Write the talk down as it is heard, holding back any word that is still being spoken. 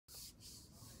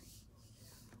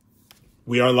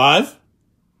We are live.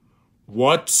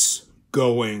 What's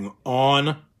going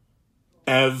on,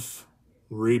 everybody?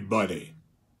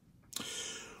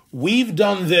 We've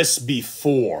done this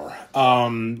before,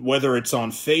 whether it's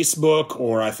on Facebook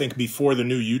or I think before the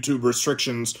new YouTube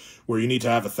restrictions where you need to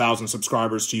have 1,000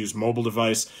 subscribers to use mobile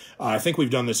device. I think we've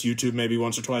done this YouTube maybe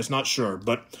once or twice, not sure.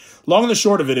 But long and the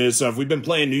short of it is we've been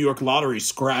playing New York Lottery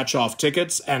scratch-off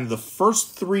tickets, and the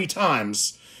first 3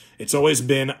 times it's always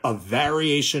been a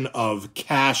variation of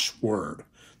cash word,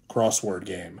 crossword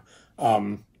game.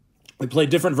 We played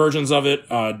different versions of it,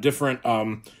 different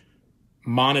different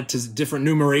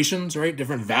numerations, right?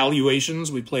 Different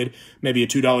valuations. We played maybe a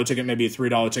 $2 ticket, maybe a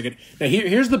 $3 ticket. Now,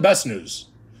 here's the best news.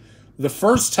 The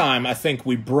first time, I think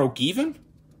we broke even,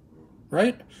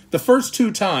 right? The first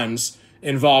 2 times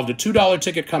involved a $2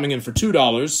 ticket coming in for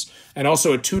 $2 and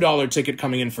also a $2 ticket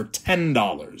coming in for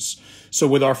 $10. So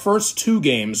with our first 2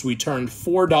 games, we turned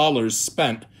 $4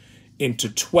 spent into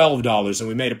 $12, and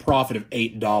we made a profit of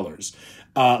 $8.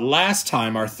 Last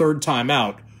time, our third time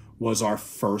out, was our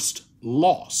first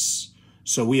loss.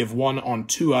 So we have won on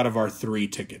 2 out of our 3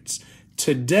 tickets.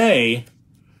 Today,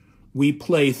 we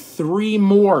play 3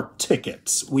 more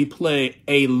tickets. We play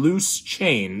a loose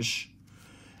change,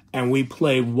 and we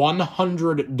play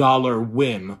 $100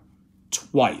 win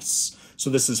twice. So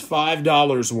this is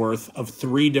 $5 worth of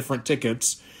 3 different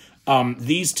tickets.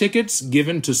 These tickets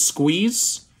given to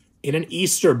Squeeze in an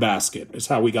Easter basket is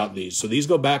how we got these. So these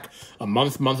go back a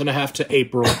month and a half to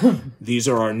April. These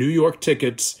are our New York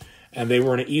tickets, and they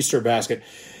were in an Easter basket.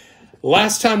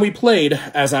 Last time we played,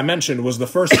 as I mentioned, was the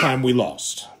first time we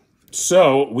lost.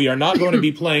 So we are not going to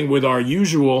be playing with our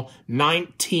usual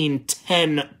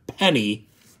 1910 penny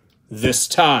this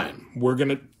time. We're going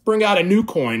to bring out a new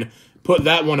coin, put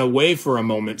that one away for a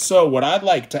moment. So what I'd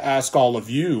like to ask all of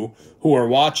you who are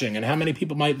watching, and how many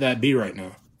people might that be right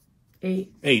now?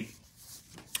 8.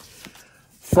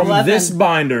 From 11. This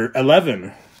binder,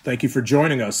 11, thank you for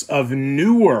joining us, of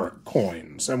newer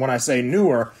coins. And when I say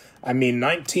newer, I mean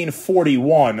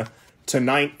 1941 to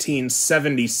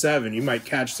 1977. You might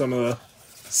catch some of the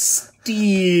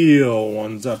steel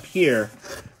ones up here.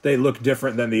 They look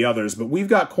different than the others. But we've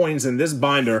got coins in this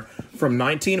binder from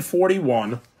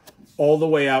 1941 all the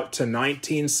way out to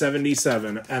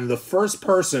 1977. And the first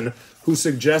person who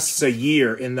suggests a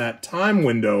year in that time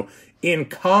window in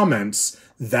comments,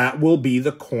 that will be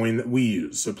the coin that we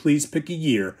use. So please pick a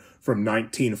year from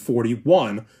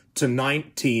 1941 to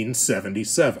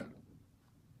 1977.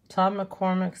 Todd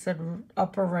McCormick said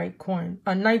upper right coin.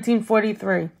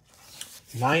 1943.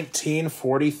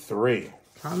 1943.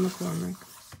 Todd McCormick.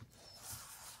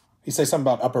 You say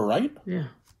something about upper right? Yeah.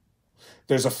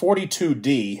 There's a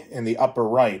 42D in the upper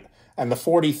right, and the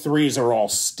 43s are all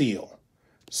steel.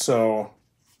 So,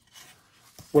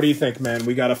 what do you think, man?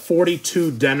 We got a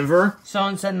 42 Denver.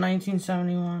 Someone said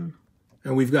 1971.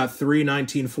 And we've got 3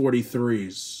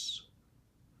 1943s.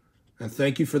 And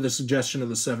thank you for the suggestion of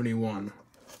the 71.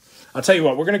 I'll tell you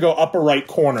what, we're going to go upper right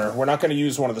corner. We're not going to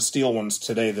use one of the steel ones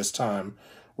today this time.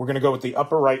 We're going to go with the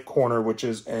upper right corner, which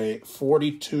is a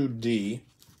 42D.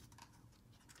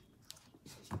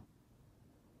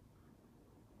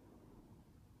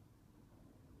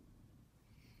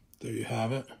 There you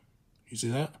have it. You see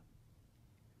that?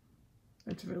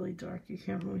 It's really dark. You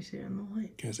can't really see it in the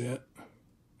light. Can you see it?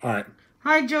 All right.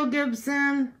 Hi, Joe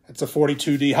Gibson. It's a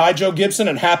 42D. Hi, Joe Gibson,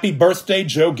 and happy birthday,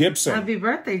 Joe Gibson. Happy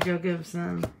birthday, Joe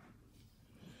Gibson.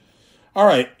 All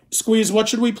right. Squeeze, what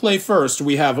should we play first?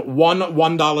 We have one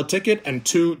 $1 ticket and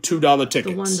 2 $2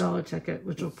 tickets. The $1 ticket,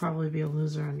 which will probably be a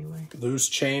loser anyway. Loose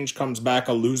change comes back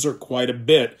a loser quite a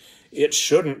bit. It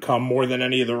shouldn't come more than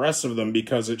any of the rest of them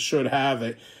because it should have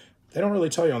a... They don't really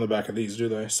tell you on the back of these, do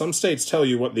they? Some states tell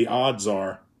you what the odds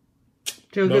are.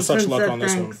 Joe No Gibson such luck said on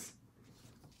this thanks. one.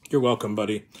 You're welcome,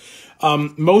 buddy.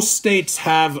 Most states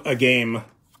have a game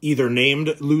either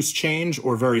named Loose Change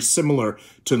or very similar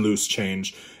to Loose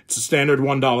Change. It's a standard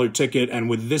 $1 ticket, and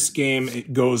with this game,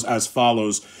 it goes as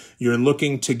follows. You're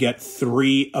looking to get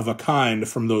 3 of a kind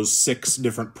from those 6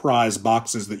 different prize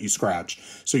boxes that you scratch.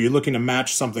 So you're looking to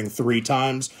match something 3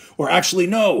 times. Or actually,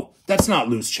 no, that's not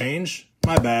Loose Change.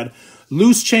 My bad.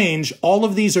 Loose change, all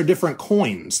of these are different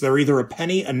coins. They're either a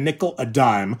penny, a nickel, a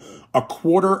dime, a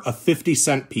quarter, a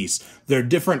 50-cent piece. They're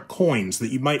different coins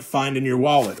that you might find in your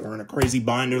wallet or in a crazy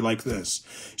binder like this.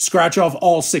 Scratch off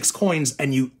all 6 coins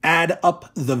and you add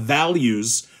up the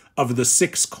values of the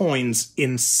 6 coins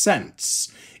in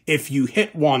cents. If you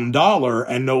hit $1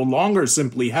 and no longer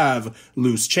simply have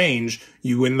loose change,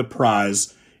 you win the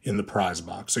prize in the prize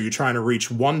box. So you're trying to reach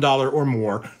 $1 or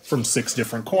more from 6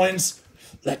 different coins.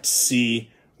 Let's see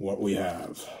what we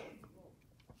have.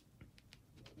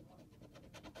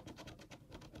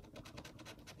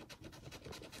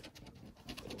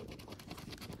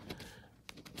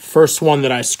 first one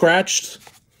that I scratched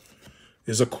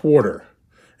is a quarter.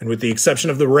 And with the exception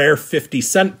of the rare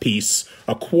 50-cent piece,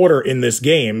 a quarter in this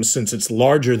game, since it's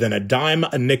larger than a dime,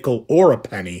 a nickel, or a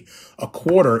penny, a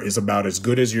quarter is about as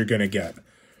good as you're going to get.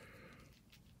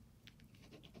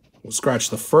 We'll scratch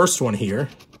the first one here.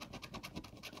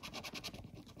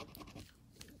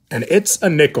 And it's a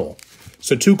nickel.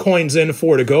 So 2 coins in,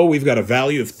 4 to go. We've got a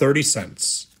value of 30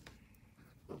 cents.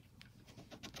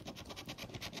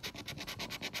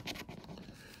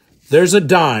 There's a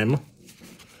dime.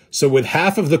 So with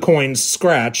half of the coins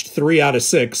scratched, 3 out of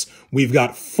 6, we've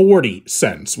got 40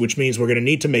 cents, which means we're going to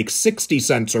need to make 60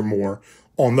 cents or more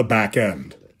on the back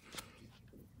end.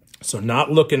 So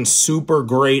not looking super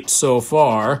great so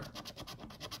far.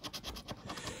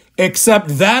 Except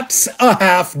that's a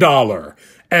 $50.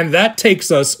 And that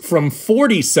takes us from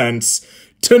 40 cents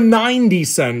to 90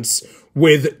 cents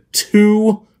with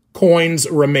 2 coins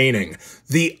remaining.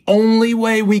 The only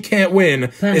way we can't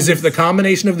win is if the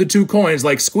combination of the 2 coins,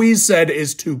 like Squeeze said,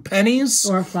 is 2 pennies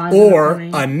or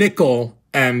a nickel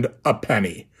and a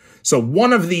penny. So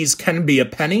one of these can be a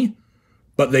penny,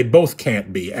 but they both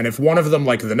can't be. And if one of them,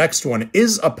 like the next one,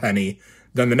 is a penny,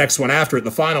 then the next one after it,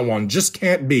 the final one, just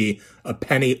can't be a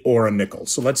penny or a nickel.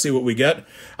 So let's see what we get.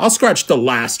 I'll scratch the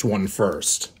last one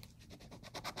first.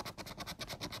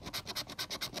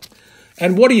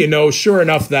 And what do you know? Sure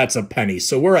enough, that's a penny.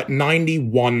 So we're at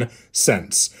 91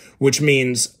 cents, which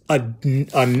means a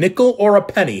nickel or a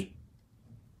penny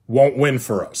won't win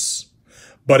for us.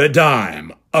 But a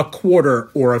dime, a quarter,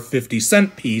 or a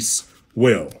 50-cent piece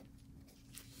will.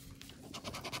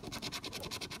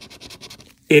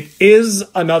 It is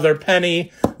another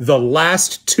penny. The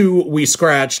last 2 we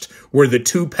scratched were the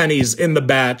 2 pennies in the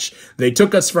batch. They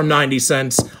took us from 90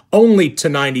 cents only to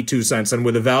 92 cents. And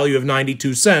with a value of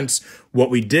 92 cents, what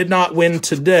we did not win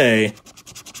today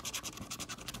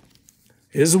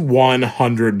is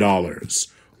 $100.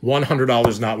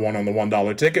 $100 not won on the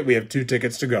 $1 ticket. We have 2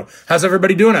 tickets to go. How's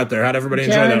everybody doing out there? How'd everybody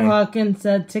enjoy that one? Jared Hawkins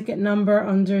said ticket number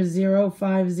under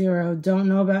 050. Don't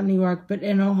know about New York, but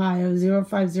in Ohio,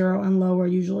 050 and lower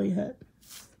usually hit.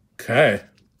 Okay.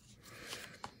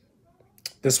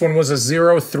 This one was a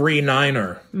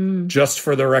 039er, just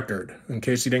for the record. In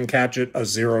case you didn't catch it, a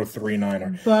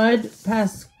 039er. Bud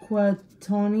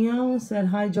Pasquantonio said,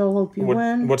 hi, Joel, hope you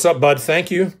win. What's up, Bud? Thank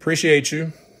you. Appreciate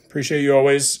you. Appreciate you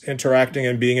always interacting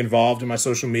and being involved in my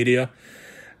social media.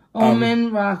 Omen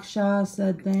Raksha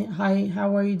said, hi,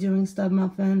 how are you doing, Stud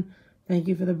Muffin? Thank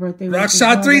you for the birthday.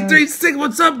 Raksha 336,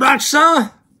 what's up,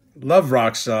 Raksha? Love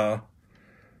Raksha.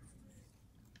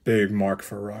 Big mark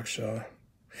for Raksha.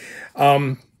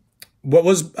 What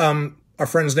was our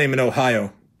friend's name in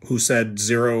Ohio who said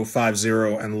 050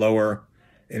 and lower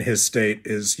in his state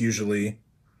is usually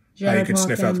how you can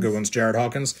sniff out the good ones? Jared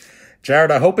Hawkins.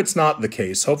 Jared, I hope it's not the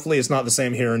case. Hopefully it's not the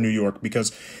same here in New York,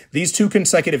 because these 2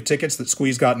 consecutive tickets that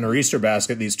Squeeze got in her Easter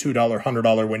basket, these $2,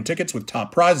 $100 win tickets with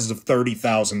top prizes of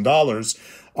 $30,000,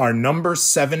 are number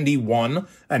 71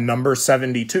 and number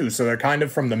 72. So they're kind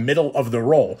of from the middle of the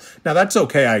roll. Now, that's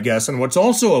okay, I guess. And what's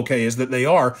also okay is that they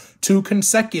are 2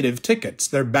 consecutive tickets.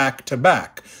 They're back to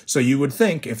back. So you would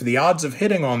think if the odds of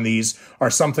hitting on these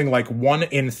are something like 1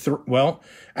 in 3, well,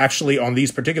 actually on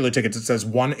these particular tickets, it says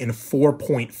 1 in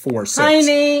 4.46. Hi,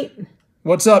 Nate.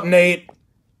 What's up, Nate?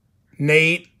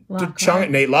 Nate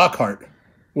Lockhart.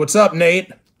 What's up,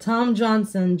 Nate? Tom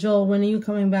Johnson. Joel, when are you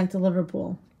coming back to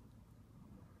Liverpool?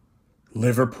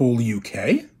 Liverpool,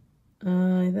 UK?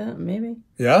 Maybe.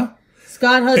 Yeah?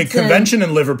 Scott Hudson. Big convention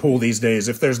in Liverpool these days.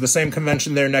 If there's the same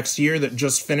convention there next year that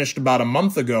just finished about a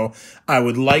month ago, I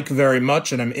would like very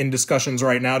much, and I'm in discussions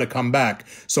right now to come back.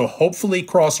 So hopefully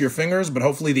cross your fingers, but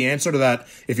hopefully the answer to that,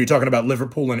 if you're talking about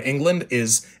Liverpool in England,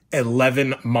 is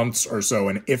 11 months or so.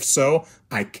 And if so,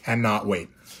 I cannot wait.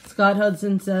 Scott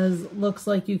Hudson says, looks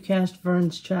like you cashed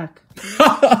Vern's check.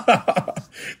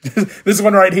 This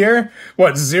one right here?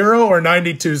 What, 0 or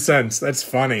 92 cents? That's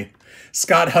funny.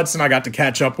 Scott Hudson I got to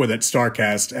catch up with at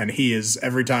StarCast, and he is,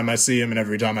 every time I see him and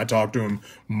every time I talk to him,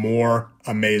 more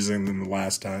amazing than the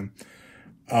last time.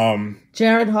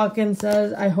 Jared Hawkins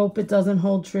says, I hope it doesn't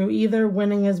hold true either.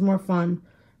 Winning is more fun.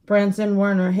 Branson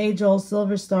Werner, hey Joel,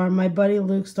 Silver Star, my buddy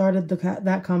Luke started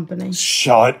that company.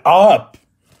 Shut up.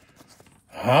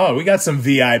 Oh, we got some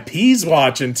VIPs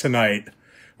watching tonight.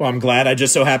 Well, I'm glad. I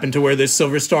just so happened to wear this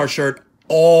Silver Star shirt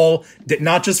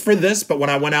not just for this, but when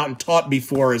I went out and taught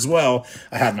before as well.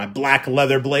 I had my black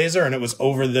leather blazer, and it was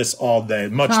over this all day.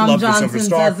 Much love for Silver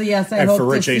Star. Says, yes, I hope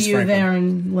to see you there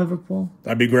in Liverpool.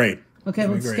 That'd be great. Okay,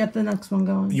 let's get the next one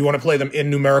going. You want to play them in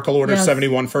numerical order, yes.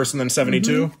 71 first and then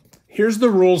 72? Here's the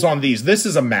rules on these. This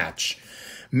is a match.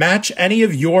 Match any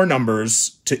of your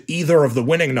numbers to either of the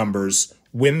winning numbers,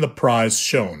 win the prize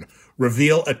shown.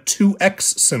 Reveal a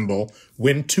 2x symbol,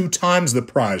 win 2 times the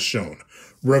prize shown.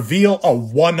 Reveal a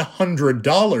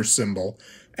 $100 symbol,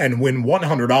 and win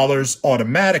 $100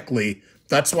 automatically.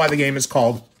 That's why the game is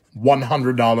called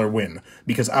 $100 Win.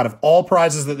 Because out of all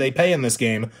prizes that they pay in this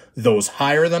game, those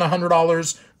higher than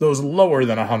 $100, those lower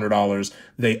than $100,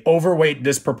 they overweight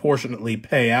disproportionately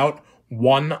pay out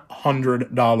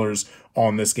 $100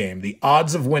 on this game. The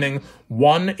odds of winning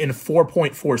 1 in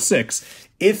 4.46.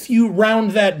 If you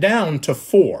round that down to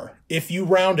 4, if you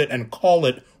round it and call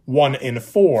it 1 in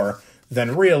 4,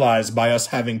 then realize by us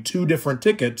having 2 different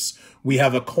tickets, we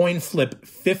have a coin flip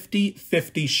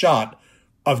 50-50 shot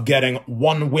of getting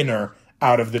 1 winner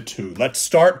out of the 2. Let's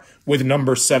start with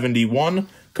number 71,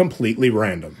 completely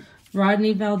random.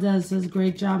 Rodney Valdez says,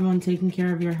 great job on taking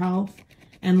care of your health.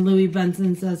 And Louis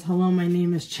Benson says, hello, my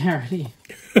name is Charity.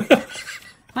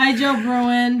 Hi, Joe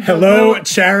Bruin. Hello,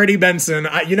 Charity Benson.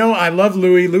 I love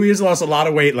Louis. Louis has lost a lot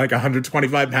of weight, like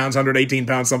 125 pounds, 118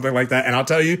 pounds, something like that. And I'll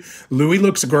tell you, Louis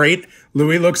looks great.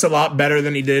 Louis looks a lot better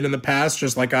than he did in the past,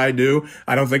 just like I do.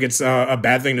 I don't think it's a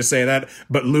bad thing to say that.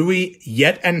 But Louis,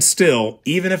 yet and still,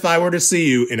 even if I were to see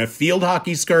you in a field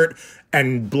hockey skirt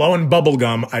and blowing bubble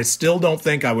gum, I still don't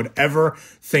think I would ever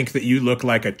think that you look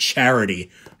like a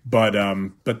Charity. But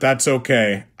that's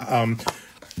okay.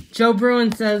 Joe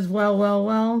Bruin says,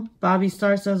 well. Bobby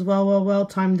Starr says, well,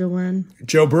 time to win.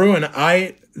 Joe Bruin,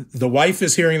 the wife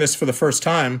is hearing this for the first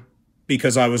time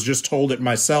because I was just told it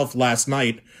myself last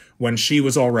night when she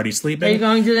was already sleeping. Are you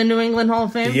going to the New England Hall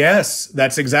of Fame? Yes,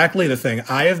 that's exactly the thing.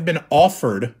 I have been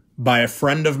offered by a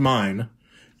friend of mine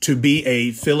to be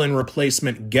a fill-in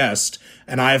replacement guest,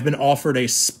 and I have been offered a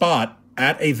spot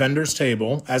at a vendor's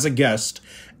table as a guest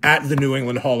at the New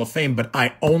England Hall of Fame, but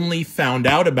I only found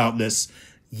out about this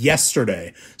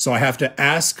yesterday. So I have to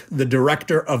ask the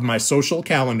director of my social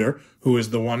calendar, who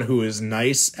is the one who is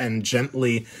nice and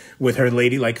gently with her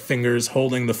ladylike fingers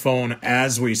holding the phone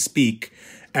as we speak.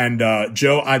 And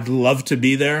Joe, I'd love to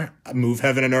be there, move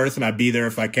heaven and earth, and I'd be there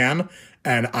if I can.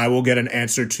 And I will get an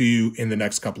answer to you in the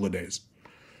next couple of days.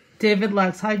 David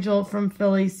Lex, hi Joel from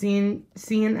Philly, seen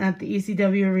at the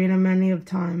ECW arena many of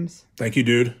times. Thank you,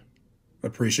 dude.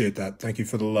 Appreciate that. Thank you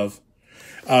for the love.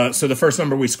 So the first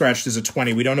number we scratched is a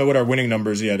 20. We don't know what our winning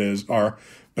numbers yet are,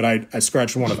 but I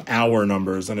scratched one of our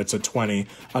numbers, and it's a 20.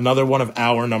 Another one of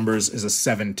our numbers is a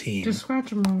 17. Just scratch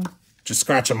them all. Just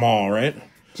scratch them all, right?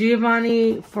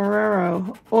 Giovanni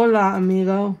Ferrero. Hola,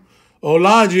 amigo.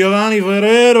 Hola, Giovanni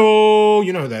Ferrero.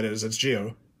 You know who that is. That's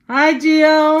Gio. Hi,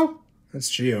 Gio. That's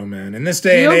Gio, man. In this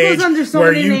day and age,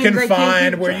 where you can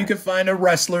find a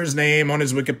wrestler's name on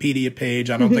his Wikipedia page,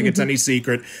 I don't think it's any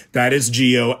secret. That is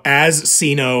Gio, as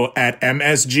Sino at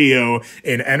MSGO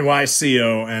in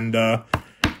NYCO. And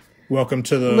welcome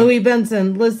to the Louis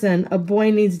Benson. Listen, a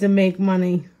boy needs to make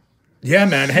money. Yeah,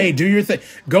 man. Hey, do your thing.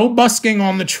 Go busking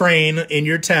on the train in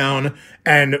your town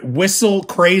and whistle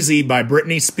Crazy by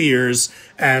Britney Spears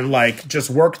and, like,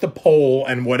 just work the pole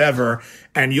and whatever,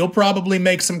 and you'll probably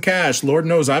make some cash. Lord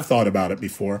knows I've thought about it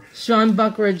before. Sean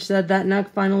Buckridge said that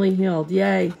neck finally healed.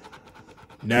 Yay.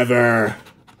 Never.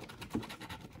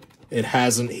 It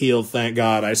hasn't healed, thank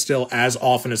God. I still, as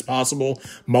often as possible,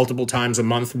 multiple times a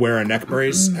month, wear a neck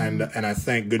brace, and I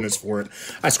thank goodness for it.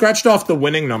 I scratched off the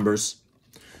winning numbers.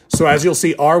 So as you'll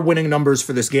see, our winning numbers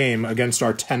for this game against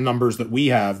our 10 numbers that we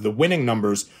have, the winning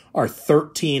numbers are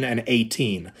 13 and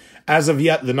 18. As of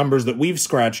yet, the numbers that we've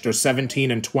scratched are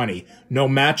 17 and 20. No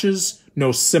matches,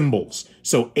 no symbols.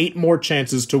 So 8 more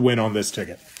chances to win on this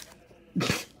ticket.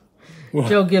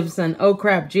 Joe Gibson. Oh,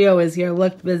 crap. Gio is here.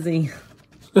 Looked busy.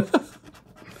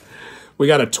 We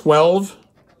got a 12.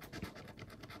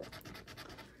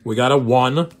 We got a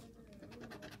 1.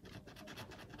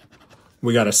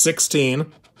 We got a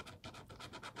 16.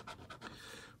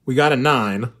 We got a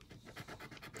 9.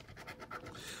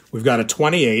 We've got a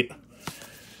 28.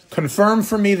 Confirm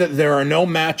for me that there are no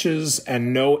matches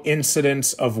and no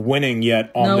incidents of winning yet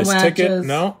on this ticket.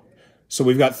 No? So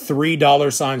we've got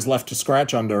 $3 signs left to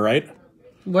scratch under, right?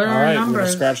 What are our numbers? We're going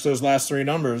to scratch those last 3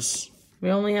 numbers. We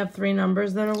only have 3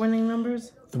 numbers that are winning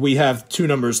numbers? We have 2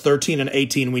 numbers, 13 and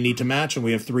 18 we need to match, and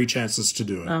we have 3 chances to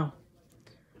do it. Oh.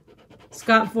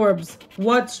 Scott Forbes,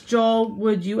 what's Joel,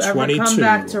 would you ever 22. Come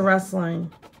back to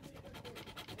wrestling?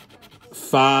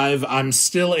 5, I'm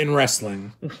still in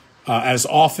wrestling. As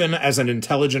often as an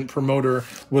intelligent promoter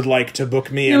would like to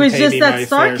book me and pay me my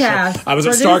fair share. I was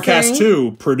at StarCast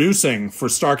too, producing for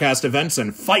StarCast events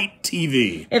and Fight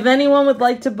TV. If anyone would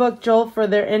like to book Joel for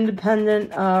their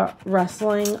independent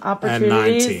wrestling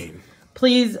opportunities,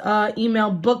 please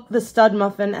email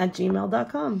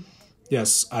bookthestudmuffin@gmail.com.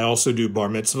 Yes, I also do bar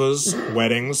mitzvahs,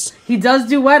 weddings. He does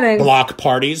do weddings. Block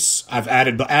parties. I've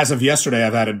added, as of yesterday,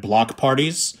 I've added block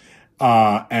parties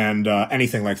and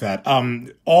anything like that.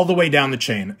 All the way down the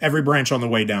chain, every branch on the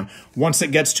way down. Once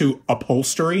it gets to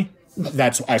upholstery,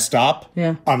 I stop.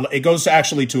 Yeah. It goes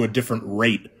actually to a different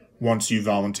rate once you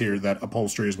volunteer that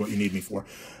upholstery is what you need me for.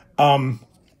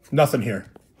 Nothing here.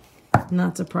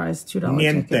 Not surprised. $2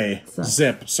 Niente. ticket.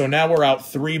 Zip. So now we're out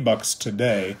 $3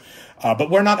 today.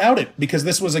 But we're not out it because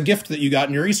this was a gift that you got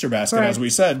in your Easter basket, as we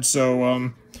said.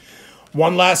 So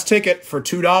one last ticket for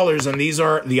 $2, and these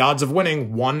are the odds of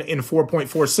winning, 1 in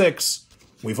 4.46.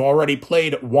 We've already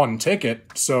played one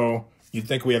ticket, so you'd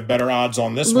think we have better odds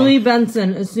on this one. Louis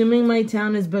Benson, assuming my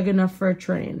town is big enough for a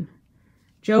train.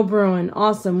 Joe Bruin,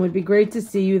 awesome. Would be great to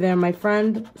see you there. My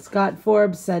friend Scott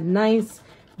Forbes said nice.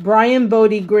 Brian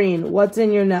Bodie Green, what's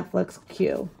in your Netflix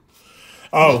queue?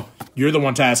 Oh, you're the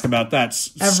one to ask about that.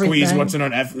 Squeeze, what's in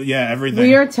on everything.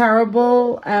 We are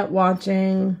terrible at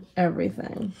watching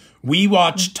everything. We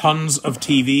watch tons of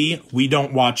TV. We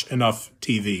don't watch enough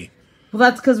TV. Well,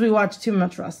 that's because we watch too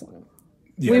much wrestling.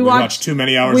 Yeah, we watch too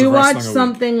many hours of wrestling We watch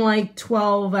something like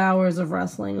 12 hours of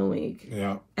wrestling a week.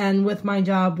 Yeah. And with my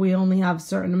job, we only have a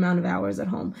certain amount of hours at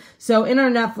home. So in our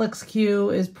Netflix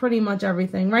queue is pretty much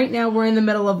everything. Right now, we're in the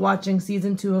middle of watching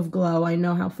season 2 of Glow. I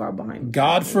know how far behind.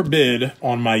 God forbid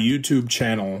on my YouTube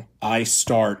channel, I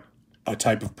start a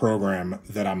type of program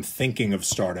that I'm thinking of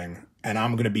starting, and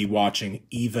I'm going to be watching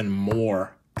even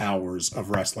more hours of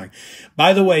wrestling.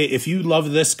 By the way, if you love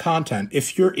this content,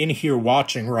 if you're in here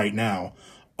watching right now,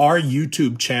 our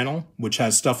YouTube channel, which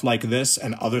has stuff like this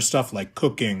and other stuff like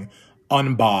cooking,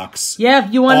 unbox, yeah,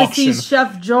 if you want to see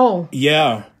Chef Joel.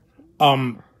 Yeah.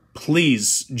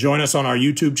 Please join us on our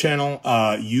YouTube channel.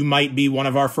 You might be one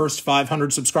of our first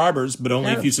 500 subscribers, but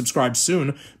only if you subscribe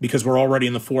soon because we're already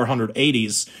in the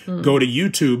 480s. Go to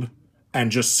YouTube and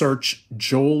just search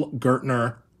Joel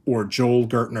Gertner or Joel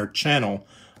Gertner channel.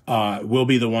 We'll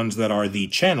be the ones that are the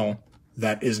channel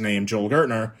that is named Joel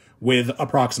Gertner with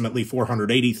approximately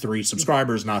 483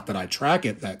 subscribers. Not that I track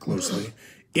it that closely.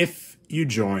 If you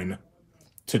join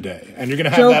today. And you're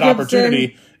going to have that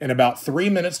opportunity in about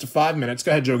 3 minutes to 5 minutes. Go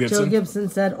ahead, Joe Gibson. Joe Gibson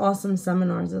said awesome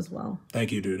seminars as well.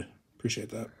 Thank you, dude. Appreciate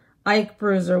that. Ike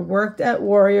Bruiser, worked at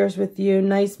Warriors with you.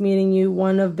 Nice meeting you.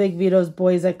 One of Big Vito's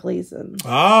boys at Gleason.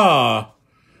 Ah,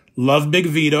 love Big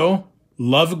Vito.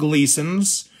 Love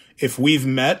Gleason's. If we've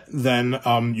met, then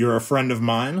you're a friend of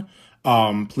mine.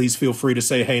 Please feel free to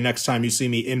say hey next time you see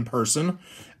me in person.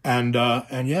 And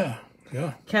yeah.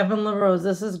 Kevin LaRose,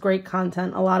 this is great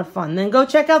content, a lot of fun. Then go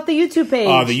check out the YouTube page.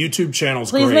 The YouTube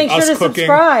channel's great. Please make sure to cooking,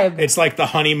 subscribe. It's like the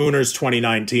Honeymooners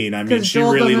 2019. I mean, she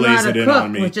really lays it in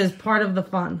on me. Which is part of the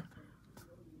fun.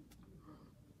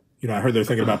 You know, I heard they're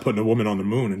thinking about putting a woman on the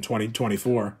moon in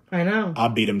 2024. I know. I'll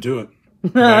beat him to it.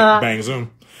 Bang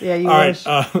zoom. Yeah, you All wish.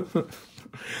 Right, the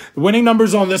winning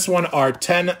numbers on this one are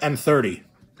 10 and 30.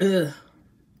 Ugh.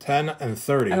 10 and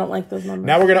 30. I don't like those numbers.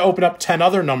 Now we're going to open up 10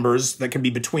 other numbers that can be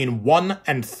between 1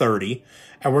 and 30.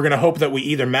 And we're going to hope that we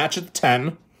either match a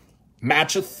 10,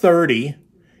 match a 30,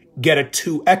 get a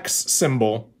 2X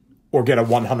symbol, or get a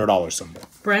 $100 symbol.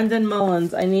 Brandon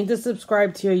Mullins, I need to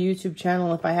subscribe to your YouTube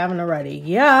channel if I haven't already.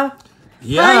 Yeah.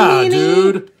 Yeah,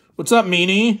 dude. What's up,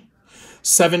 Meanie?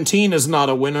 17 is not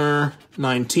a winner.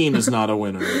 19 is not a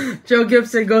winner. Joe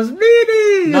Gibson goes,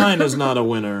 Meanie! 9 is not a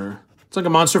winner. It's like a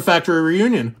Monster Factory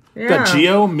reunion. Yeah. Got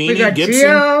Gio, Meanie, Gibson.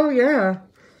 Gio, yeah.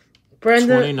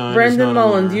 Brandon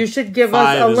Mullins, you should give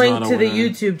us a link to the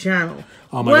YouTube channel.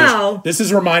 Oh my gosh. This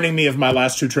is reminding me of my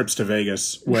last 2 trips to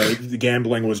Vegas, where the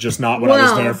gambling was just not what I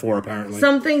was there for, apparently.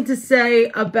 Something to say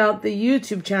about the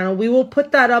YouTube channel. We will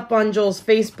put that up on Joel's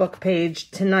Facebook page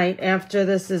tonight after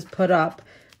this is put up.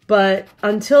 But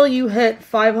until you hit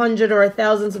 500 or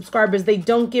 1,000 subscribers, they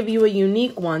don't give you a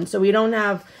unique one. So we don't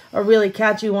have a really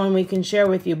catchy one we can share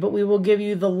with you. But we will give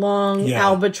you the long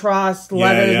albatross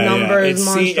letters, numbers,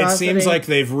 monstrosity. It seems like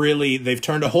they've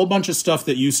turned a whole bunch of stuff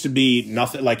that used to be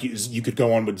nothing. Like you could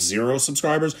go on with 0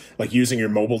 subscribers, like using your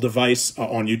mobile device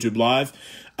on YouTube Live.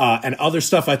 And other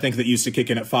stuff I think that used to kick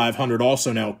in at 500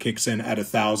 also now kicks in at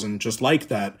 1,000, just like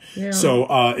that. Yeah.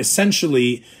 So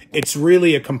essentially, it's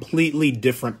really a completely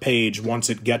different page once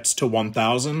it gets to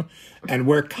 1,000. And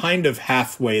we're kind of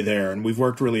halfway there, and we've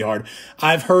worked really hard.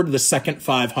 I've heard the second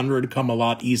 500 come a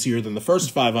lot easier than the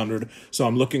first 500, so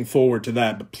I'm looking forward to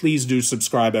that. But please do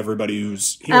subscribe, everybody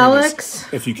who's hearing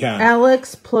this, if you can.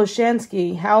 Alex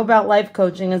Ploshansky, how about life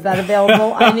coaching? Is that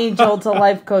available? I need Joel to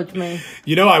life coach me.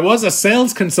 You know, I was a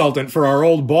sales consultant for our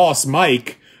old boss,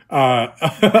 Mike,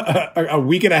 a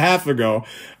week and a half ago.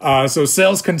 So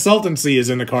sales consultancy is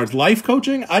in the cards. Life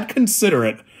coaching, I'd consider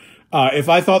it. If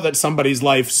I thought that somebody's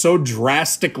life so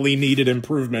drastically needed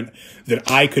improvement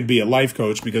that I could be a life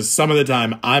coach, because some of the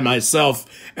time I myself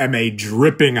am a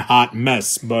dripping hot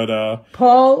mess. But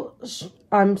Paul,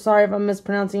 I'm sorry if I'm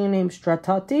mispronouncing your name,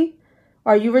 Stratati.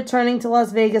 Are you returning to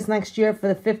Las Vegas next year for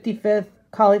the 55th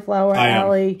Cauliflower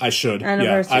Alley? I should.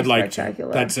 Anniversary I'd like to.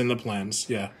 Spectacular? That's in the plans.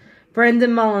 Yeah.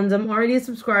 Brandon Mullins, I'm already a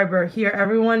subscriber. Here,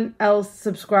 everyone else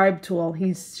subscribe tool.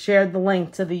 He's shared the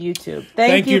link to the YouTube.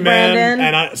 Thank you, man.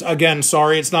 Brandon. And again,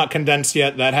 sorry it's not condensed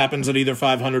yet. That happens at either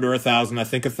 500 or 1,000. I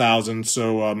think 1,000.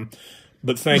 So,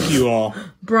 but thank you all.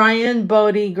 Brian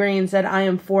Bodie Green said, I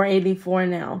am 484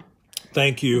 now.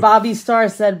 Thank you. Bobby Starr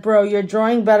said, bro, you're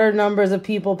drawing better numbers of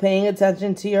people paying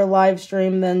attention to your live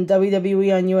stream than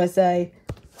WWE on USA.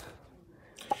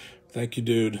 Thank you,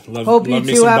 dude. Hope you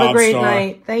two have a great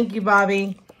night. Thank you,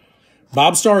 Bobby.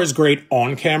 Bob Starr is great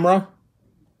on camera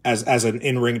as an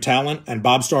in-ring talent, and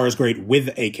Bob Starr is great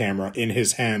with a camera in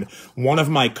his hand. One of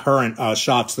my current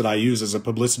shots that I use as a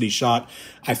publicity shot,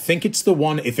 I think it's the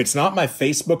one, if it's not my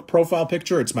Facebook profile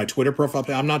picture, it's my Twitter profile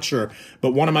picture, I'm not sure,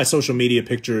 but one of my social media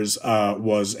pictures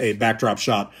was a backdrop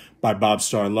shot by Bob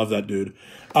Starr. I love that dude.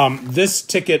 This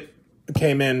ticket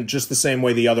came in just the same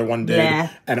way the other one did,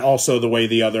 and also the way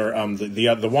the other the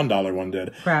 $1 one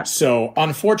did. Crap. So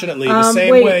unfortunately, the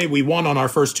same way we won on our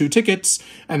first 2 tickets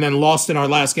and then lost in our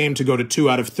last game to go to 2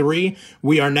 out of 3,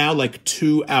 we are now like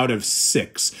 2 out of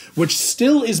 6, which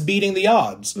still is beating the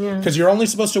odds, because you're only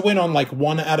supposed to win on like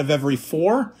 1 out of every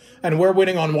 4. And we're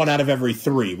winning on 1 out of every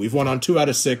 3. We've won on 2 out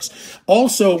of 6.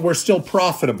 Also, we're still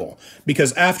profitable,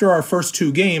 because after our first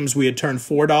 2 games, we had turned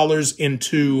 $4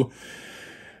 into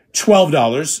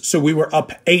 $12, so we were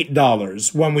up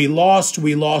 $8. When we lost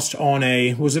on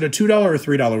a, was it a $2 or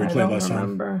 $3 we played last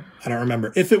time? I don't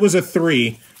remember. If it was a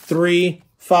 3,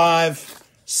 5,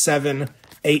 7,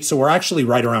 8, so we're actually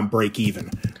right around break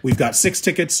even. We've got 6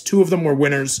 tickets, 2 of them were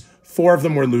winners, 4 of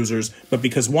them were losers, but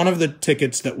because one of the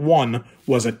tickets that won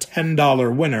was a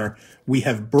 $10 winner, we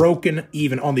have broken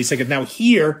even on these tickets. Now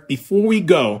here, before we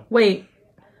go... Wait.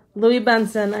 Louis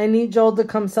Benson, I need Joel to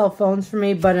come sell phones for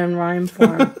me, but in rhyme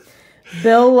form.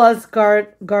 Bill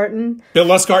Lustgarten. Bill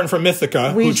Lustgarten from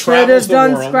Mythica, we who should have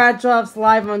done world. scratch-offs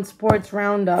live on Sports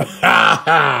Roundup.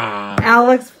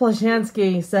 Alex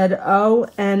Plashansky said, oh,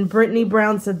 and Brittany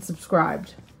Brown said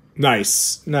subscribed.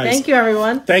 Nice. Thank you,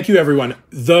 everyone. Thank you, everyone.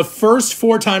 The first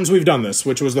 4 times we've done this,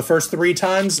 which was the first 3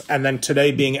 times, and then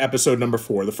today being episode number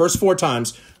 4. The first 4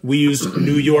 times, we used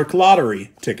New York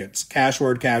lottery tickets. Cash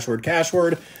word,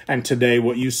 and today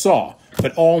what you saw.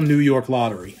 But all New York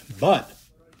lottery. But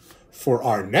for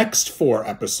our next 4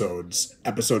 episodes,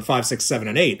 episode 5, 6, 7,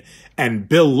 and 8, and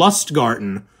Bill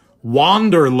Lustgarten,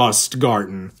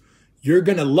 Wanderlustgarten, you're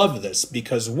going to love this,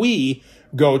 because we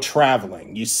go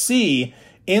traveling. You see...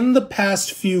 in the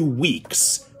past few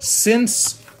weeks,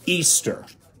 since Easter,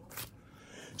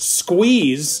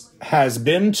 Squeeze has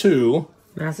been to...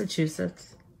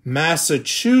 Massachusetts.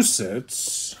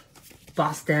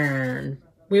 Boston.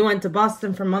 We went to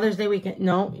Boston for Mother's Day weekend.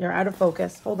 No, you're out of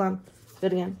focus. Hold on. Do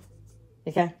it again.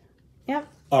 Okay. Yep.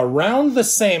 Around the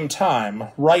same time,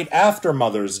 right after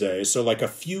Mother's Day, so like a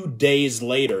few days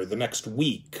later, the next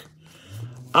week...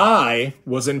 I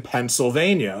was in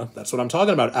Pennsylvania. That's what I'm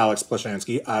talking about, Alex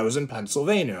Plashansky. I was in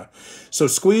Pennsylvania. So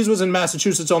Squeeze was in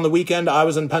Massachusetts on the weekend. I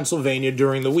was in Pennsylvania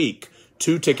during the week.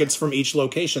 2 tickets from each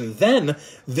location. Then,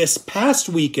 this past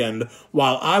weekend,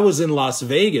 while I was in Las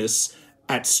Vegas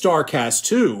at StarCast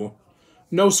 2,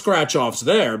 no scratch-offs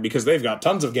there because they've got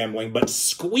tons of gambling, but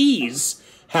Squeeze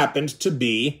happened to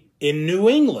be in New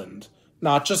England.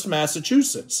 Not just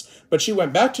Massachusetts. But she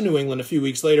went back to New England a few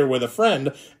weeks later with a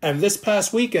friend, and this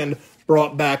past weekend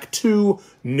brought back 2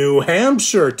 New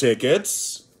Hampshire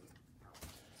tickets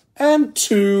and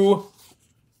 2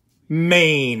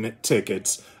 Maine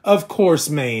tickets. Of course,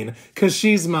 Maine, because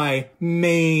she's my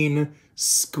main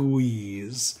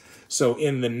Squeeze. So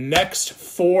in the next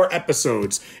 4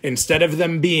 episodes, instead of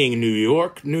them being New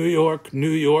York, New York,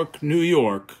 New York, New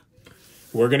York,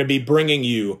 we're going to be bringing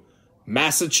you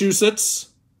Massachusetts,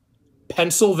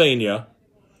 Pennsylvania,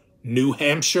 New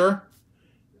Hampshire,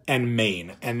 and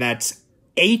Maine. And that's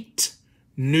 8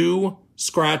 new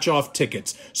scratch-off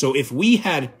tickets. So if we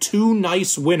had 2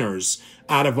 nice winners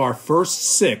out of our first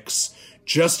 6,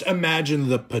 just imagine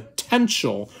the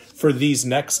potential for these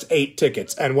next 8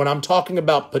 tickets. And when I'm talking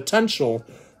about potential,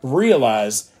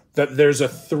 realize that there's a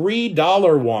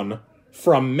 $3 one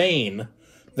from Maine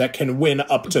that can win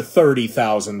up to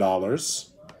 $30,000.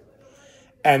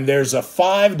 And there's a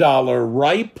 $5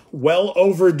 ripe, well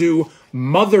overdue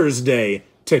Mother's Day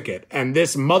ticket. And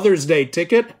this Mother's Day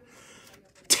ticket,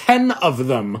 10 of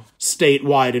them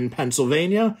statewide in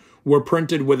Pennsylvania, were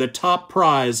printed with a top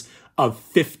prize of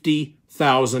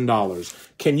 $50,000.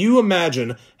 Can you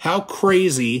imagine how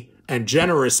crazy and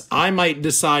generous I might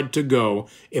decide to go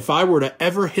if I were to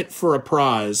ever hit for a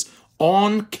prize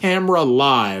on camera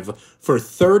live for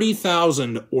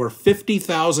 $30,000 or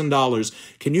 $50,000?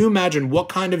 Can you imagine what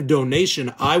kind of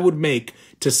donation I would make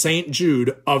to St.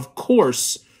 Jude? Of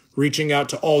course, reaching out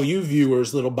to all you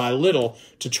viewers little by little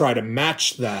to try to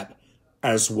match that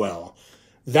as well.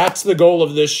 That's the goal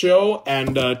of this show,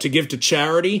 and to give to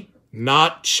charity,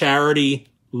 not Charity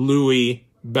Louis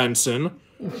Benson,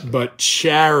 but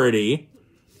charity,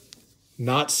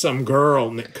 not some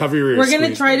girl. Cover your ears. We're going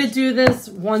to try to do this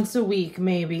once a week,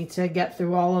 maybe, to get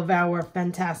through all of our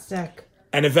fantastic.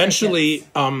 And eventually,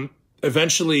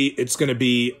 it's going to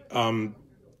be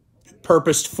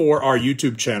purposed for our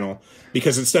YouTube channel,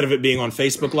 because instead of it being on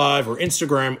Facebook Live or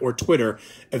Instagram or Twitter,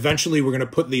 eventually we're going to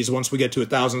put these, once we get to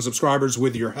 1,000 subscribers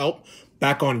with your help,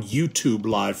 back on YouTube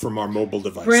Live from our mobile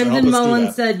device. Brandon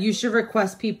Mullen said you should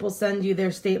request people send you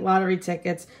their state lottery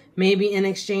tickets, maybe in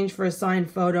exchange for a signed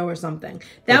photo or something.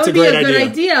 That would be a good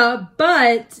idea,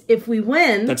 but if we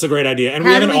win... That's a great idea. And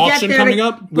we have an auction coming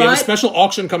up. We have a special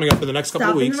auction coming up for the next couple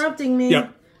of weeks. Stop interrupting me.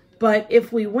 Yep. But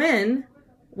if we win,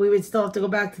 we would still have to go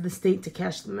back to the state to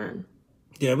cash them in.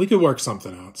 Yeah, we could work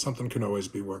something out. Something can always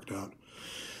be worked out.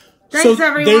 Thanks,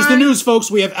 everyone. There's the news, folks.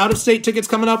 We have out-of-state tickets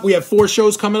coming up. We have 4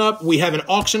 shows coming up. We have an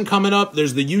auction coming up.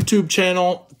 There's the YouTube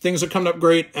channel. Things are coming up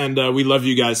great, and we love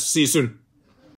you guys. See you soon.